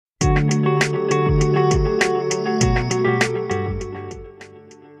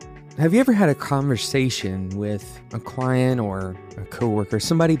Have you ever had a conversation with a client or a coworker,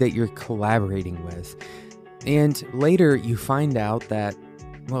 somebody that you're collaborating with, and later you find out that,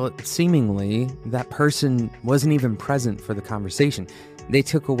 well, seemingly that person wasn't even present for the conversation. They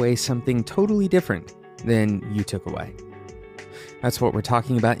took away something totally different than you took away. That's what we're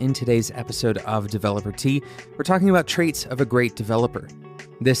talking about in today's episode of Developer Tea. We're talking about traits of a great developer.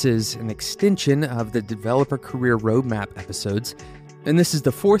 This is an extension of the Developer Career Roadmap episodes. And this is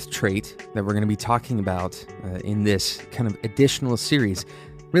the fourth trait that we're going to be talking about in this kind of additional series.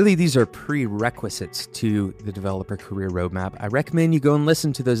 Really, these are prerequisites to the Developer Career Roadmap. I recommend you go and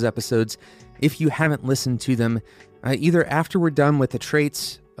listen to those episodes if you haven't listened to them, either after we're done with the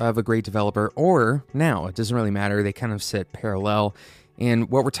traits of a great developer or now. It doesn't really matter. They kind of sit parallel. And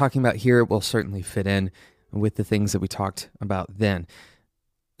what we're talking about here will certainly fit in with the things that we talked about then.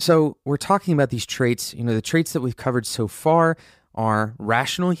 So we're talking about these traits. The traits that we've covered so far are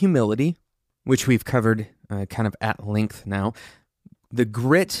rational humility, which we've covered kind of at length now. The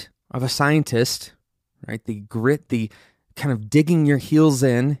grit of a scientist, right? The grit, the kind of digging your heels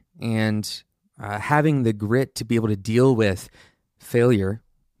in and having the grit to be able to deal with failure.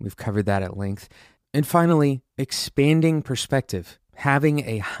 We've covered that at length. And finally, expanding perspective, having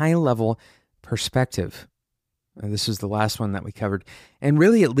a high-level perspective. This is the last one that we covered. And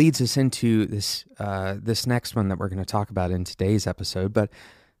really it leads us into this next one that we're going to talk about in today's episode. But,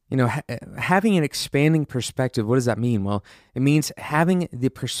 having an expanding perspective, what does that mean? Well, it means having the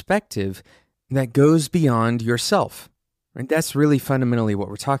perspective that goes beyond yourself. Right? That's really fundamentally what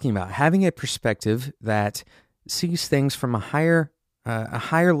we're talking about. Having a perspective that sees things from a higher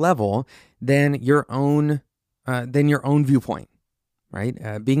level than your own viewpoint.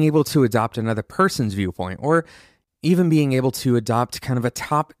 Right? Being able to adopt another person's viewpoint, or even being able to adopt kind of a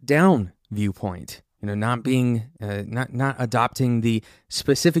top-down viewpoint. Not adopting the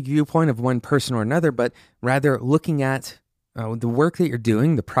specific viewpoint of one person or another, but rather looking at the work that you're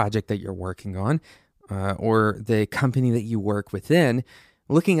doing, the project that you're working on, or the company that you work within,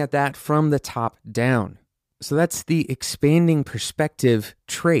 looking at that from the top down. So that's the expanding perspective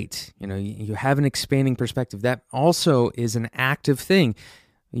trait. You have an expanding perspective. That also is an active thing.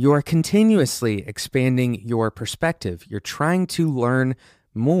 You are continuously expanding your perspective. You're trying to learn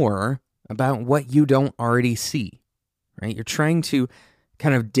more about what you don't already see, right? You're trying to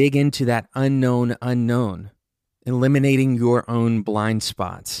kind of dig into that unknown, eliminating your own blind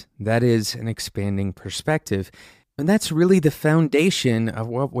spots. That is an expanding perspective. And that's really the foundation of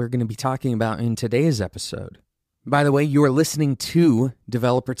what we're going to be talking about in today's episode. By the way, you are listening to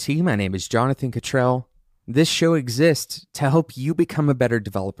Developer Tea. My name is Jonathan Cottrell. This show exists to help you become a better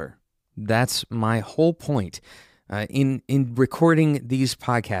developer. That's my whole point in recording these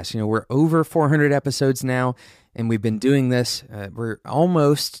podcasts. We're over 400 episodes now, and we've been doing this. We're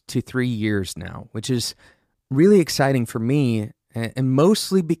almost to 3 years now, which is really exciting for me, and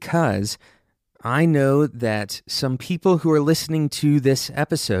mostly because I know that some people who are listening to this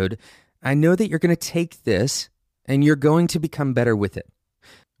episode, I know that you're going to take this and you're going to become better with it.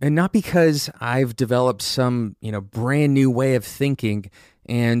 And not because I've developed some, brand new way of thinking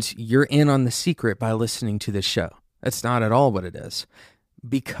and you're in on the secret by listening to this show. That's not at all what it is.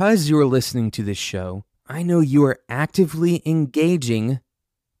 Because you're listening to this show, I know you are actively engaging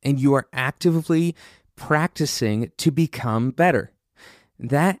and you are actively practicing to become better.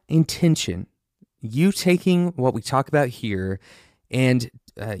 That intention, you taking what we talk about here and,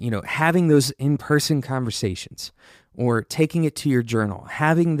 having those in-person conversations or taking it to your journal,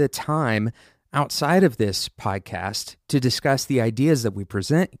 having the time outside of this podcast to discuss the ideas that we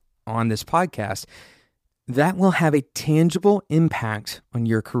present on this podcast, that will have a tangible impact on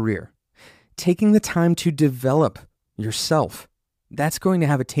your career. Taking the time to develop yourself, that's going to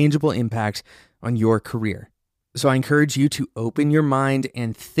have a tangible impact on your career. So I encourage you to open your mind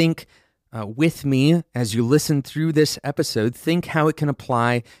and think with me as you listen through this episode. Think how it can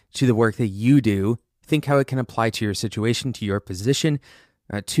apply to the work that you do. Think how it can apply to your situation, to your position,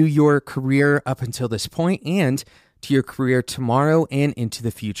 to your career up until this point, and to your career tomorrow and into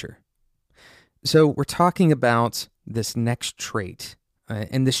the future. So we're talking about this next trait.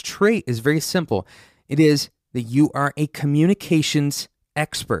 And this trait is very simple. It is that you are a communications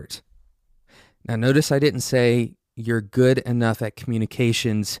expert. Now, notice I didn't say you're good enough at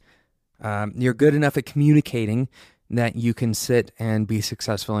communications. You're good enough at communicating that you can sit and be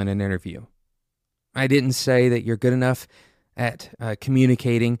successful in an interview. I didn't say that you're good enough at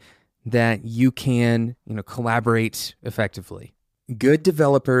communicating that you can, collaborate effectively. Good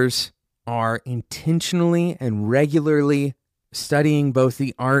developers are intentionally and regularly studying both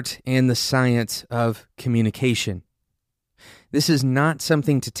the art and the science of communication. This is not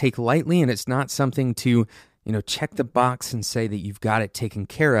something to take lightly, and it's not something to, check the box and say that you've got it taken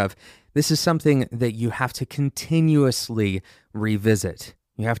care of. This is something that you have to continuously revisit.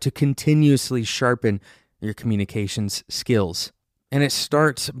 You have to continuously sharpen your communications skills. And it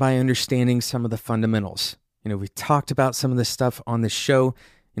starts by understanding some of the fundamentals. We talked about some of this stuff on the show,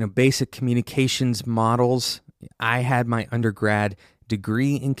 basic communications models. I had my undergrad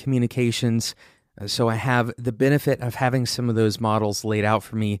degree in communications, so I have the benefit of having some of those models laid out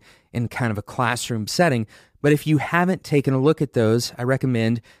for me in kind of a classroom setting. But if you haven't taken a look at those, I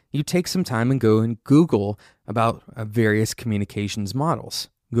recommend you take some time and go and Google about various communications models.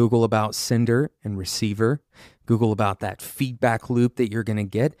 Google about sender and receiver. Google about that feedback loop that you're going to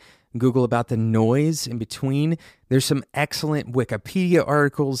get. Google about the noise in between. There's some excellent Wikipedia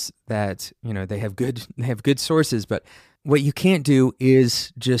articles that, they have good sources, but what you can't do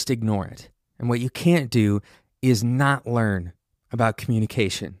is just ignore it. And what you can't do is not learn about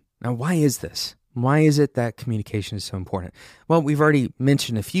communication. Now, why is this? Why is it that communication is so important? Well, we've already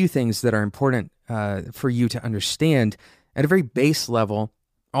mentioned a few things that are important for you to understand. At a very base level,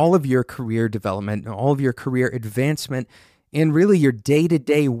 all of your career development, all of your career advancement, and really your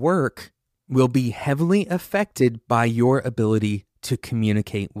day-to-day work will be heavily affected by your ability to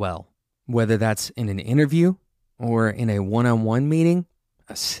communicate well. Whether that's in an interview or in a one-on-one meeting,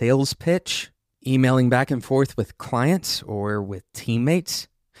 a sales pitch, emailing back and forth with clients or with teammates,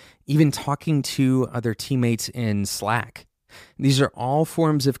 even talking to other teammates in Slack. These are all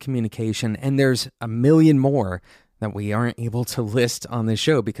forms of communication, and there's a million more that we aren't able to list on this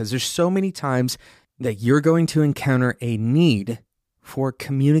show because there's so many times that you're going to encounter a need for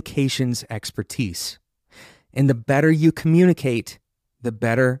communications expertise. And the better you communicate, the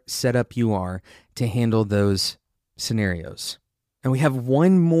better set up you are to handle those scenarios. And we have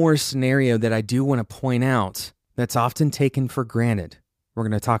one more scenario that I do want to point out that's often taken for granted. We're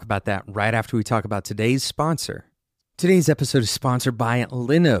going to talk about that right after we talk about today's sponsor. Today's episode is sponsored by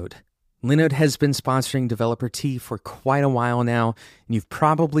Linode. Linode has been sponsoring Developer Tea for quite a while now, and you've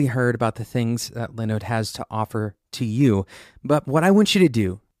probably heard about the things that Linode has to offer to you. But what I want you to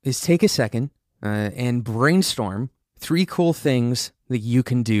do is take a second and brainstorm 3 cool things that you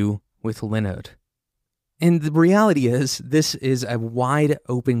can do with Linode. And the reality is, this is a wide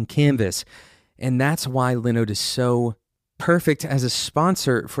open canvas, and that's why Linode is so perfect as a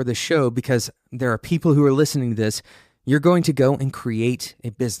sponsor for the show, because there are people who are listening to this. You're going to go and create a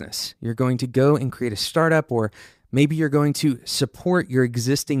business. You're going to go and create a startup, or maybe you're going to support your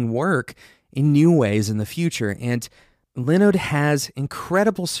existing work in new ways in the future. And Linode has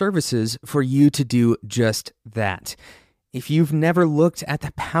incredible services for you to do just that. If you've never looked at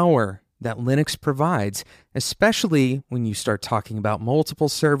the power that Linux provides, especially when you start talking about multiple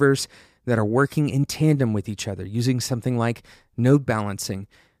servers that are working in tandem with each other using something like node balancing,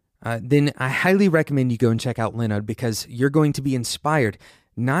 then I highly recommend you go and check out Linode, because you're going to be inspired,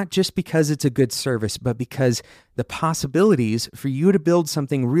 not just because it's a good service, but because the possibilities for you to build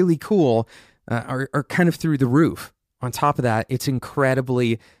something really cool are kind of through the roof. On top of that, it's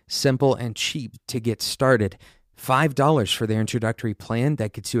incredibly simple and cheap to get started. $5 for their introductory plan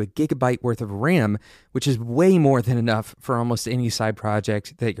that gets you a gigabyte worth of RAM, which is way more than enough for almost any side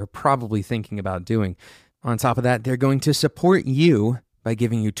project that you're probably thinking about doing. On top of that, they're going to support you by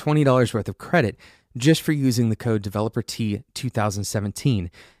giving you $20 worth of credit just for using the code DeveloperT2017.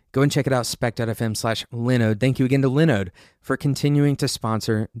 Go and check it out, spec.fm/Linode. Thank you again to Linode for continuing to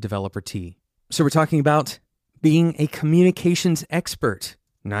sponsor Developer T. So we're talking about being a communications expert,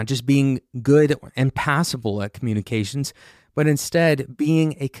 not just being good and passable at communications, but instead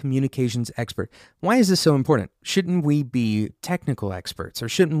being a communications expert. Why is this so important? Shouldn't we be technical experts, or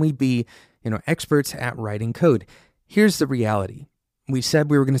shouldn't we be, experts at writing code? Here's the reality. We said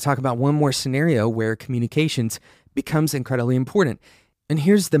we were going to talk about one more scenario where communications becomes incredibly important. And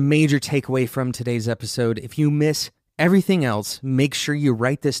here's the major takeaway from today's episode. If you miss everything else, make sure you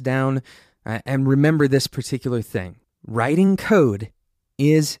write this down and remember this particular thing. Writing code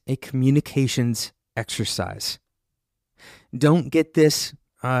is a communications exercise. Don't get this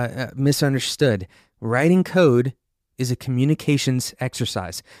misunderstood. Writing code is a communications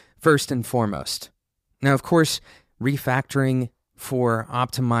exercise, first and foremost. Now, of course, refactoring for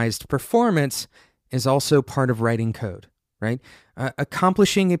optimized performance is also part of writing code, right?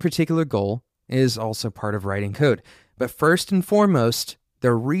 Accomplishing a particular goal is also part of writing code. But first and foremost,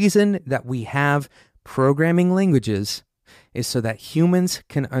 the reason that we have programming languages is so that humans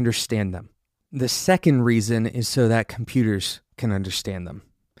can understand them. The second reason is so that computers can understand them.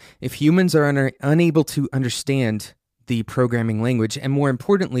 If humans are unable to understand the programming language. And more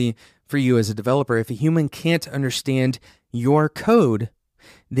importantly, for you as a developer, if a human can't understand your code,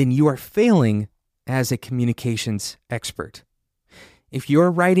 then you are failing as a communications expert. If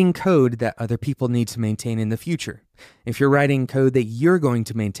you're writing code that other people need to maintain in the future, if you're writing code that you're going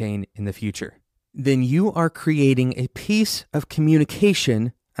to maintain in the future, then you are creating a piece of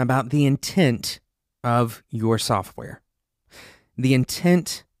communication about the intent of your software. The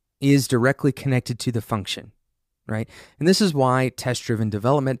intent is directly connected to the function, right? And this is why test-driven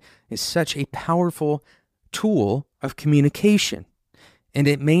development is such a powerful tool of communication. And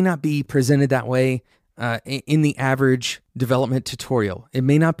it may not be presented that way in the average development tutorial. It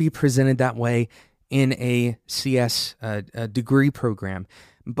may not be presented that way in a CS degree program.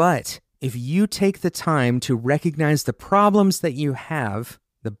 But if you take the time to recognize the problems that you have,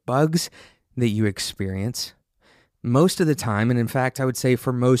 the bugs that you experience, most of the time, and in fact, I would say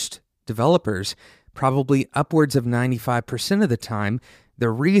for most developers, probably upwards of 95% of the time, the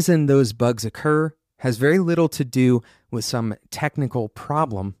reason those bugs occur has very little to do with some technical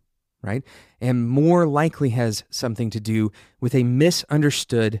problem, right? And more likely has something to do with a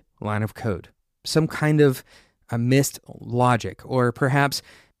misunderstood line of code, some kind of a missed logic, or perhaps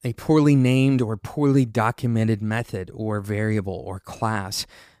a poorly named or poorly documented method or variable or class.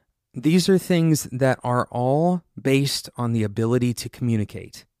 These are things that are all based on the ability to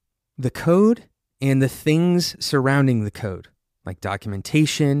communicate. The code and the things surrounding the code, like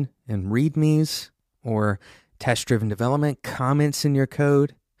documentation and readmes or test-driven development, comments in your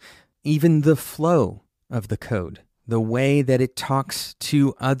code, even the flow of the code, the way that it talks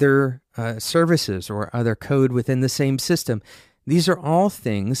to other services or other code within the same system. These are all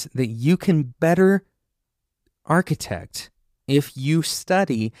things that you can better architect if you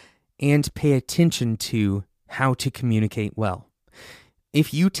study and pay attention to how to communicate well.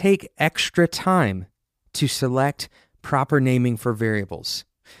 If you take extra time to select proper naming for variables,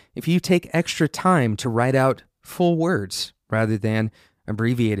 if you take extra time to write out full words rather than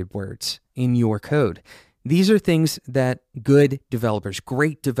abbreviated words in your code, these are things that good developers,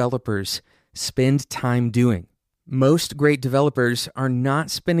 great developers, spend time doing. Most great developers are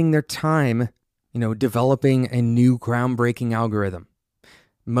not spending their time, developing a new groundbreaking algorithm.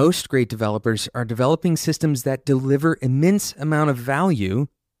 Most great developers are developing systems that deliver immense amount of value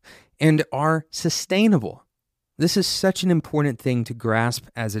and are sustainable. This is such an important thing to grasp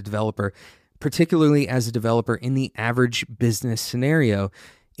as a developer, particularly as a developer in the average business scenario.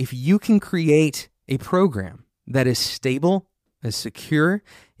 If you can create a program that is stable, is secure,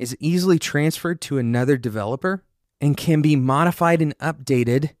 is easily transferred to another developer, and can be modified and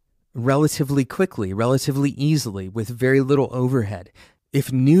updated relatively quickly, relatively easily, with very little overhead.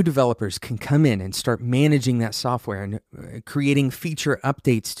 If new developers can come in and start managing that software and creating feature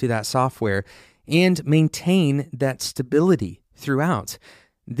updates to that software and maintain that stability throughout,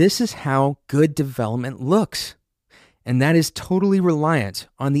 this is how good development looks. And that is totally reliant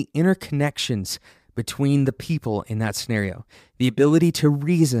on the interconnections between the people in that scenario, the ability to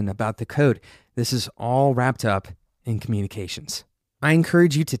reason about the code. This is all wrapped up in communications. I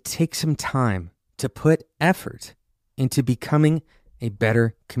encourage you to take some time to put effort into becoming a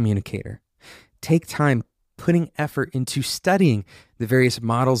better communicator. Take time putting effort into studying the various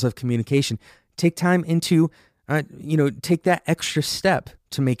models of communication. Take time into, take that extra step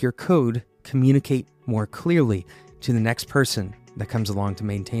to make your code communicate more clearly to the next person that comes along to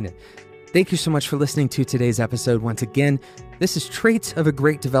maintain it. Thank you so much for listening to today's episode. Once again, this is Traits of a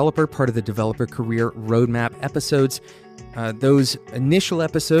Great Developer, part of the Developer Career Roadmap episodes. Those initial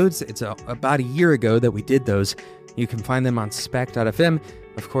episodes, it's about a year ago that we did those. You can find them on spec.fm.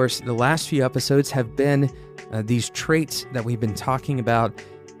 Of course, the last few episodes have been these traits that we've been talking about.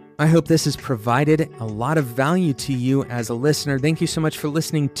 I hope this has provided a lot of value to you as a listener. Thank you so much for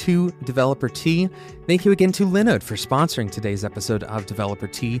listening to Developer Tea. Thank you again to Linode for sponsoring today's episode of Developer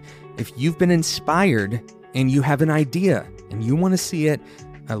Tea. If you've been inspired and you have an idea and you want to see it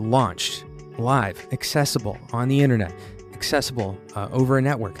launched, live, accessible on the internet, accessible over a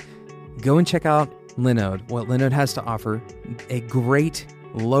network, go and check out Linode, what Linode has to offer, a great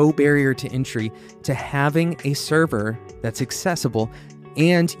low barrier to entry to having a server that's accessible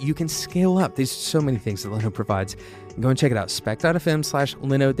and you can scale up. There's so many things that Linode provides. Go and check it out,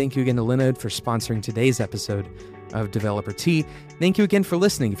 spec.fm/Linode. Thank you again to Linode for sponsoring today's episode of Developer Tea. Thank you again for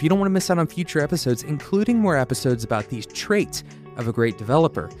listening. If you don't want to miss out on future episodes, including more episodes about these traits of a great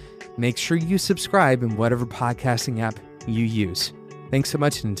developer, make sure you subscribe in whatever podcasting app you use. Thanks so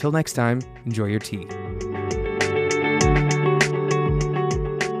much, and until next time, enjoy your tea.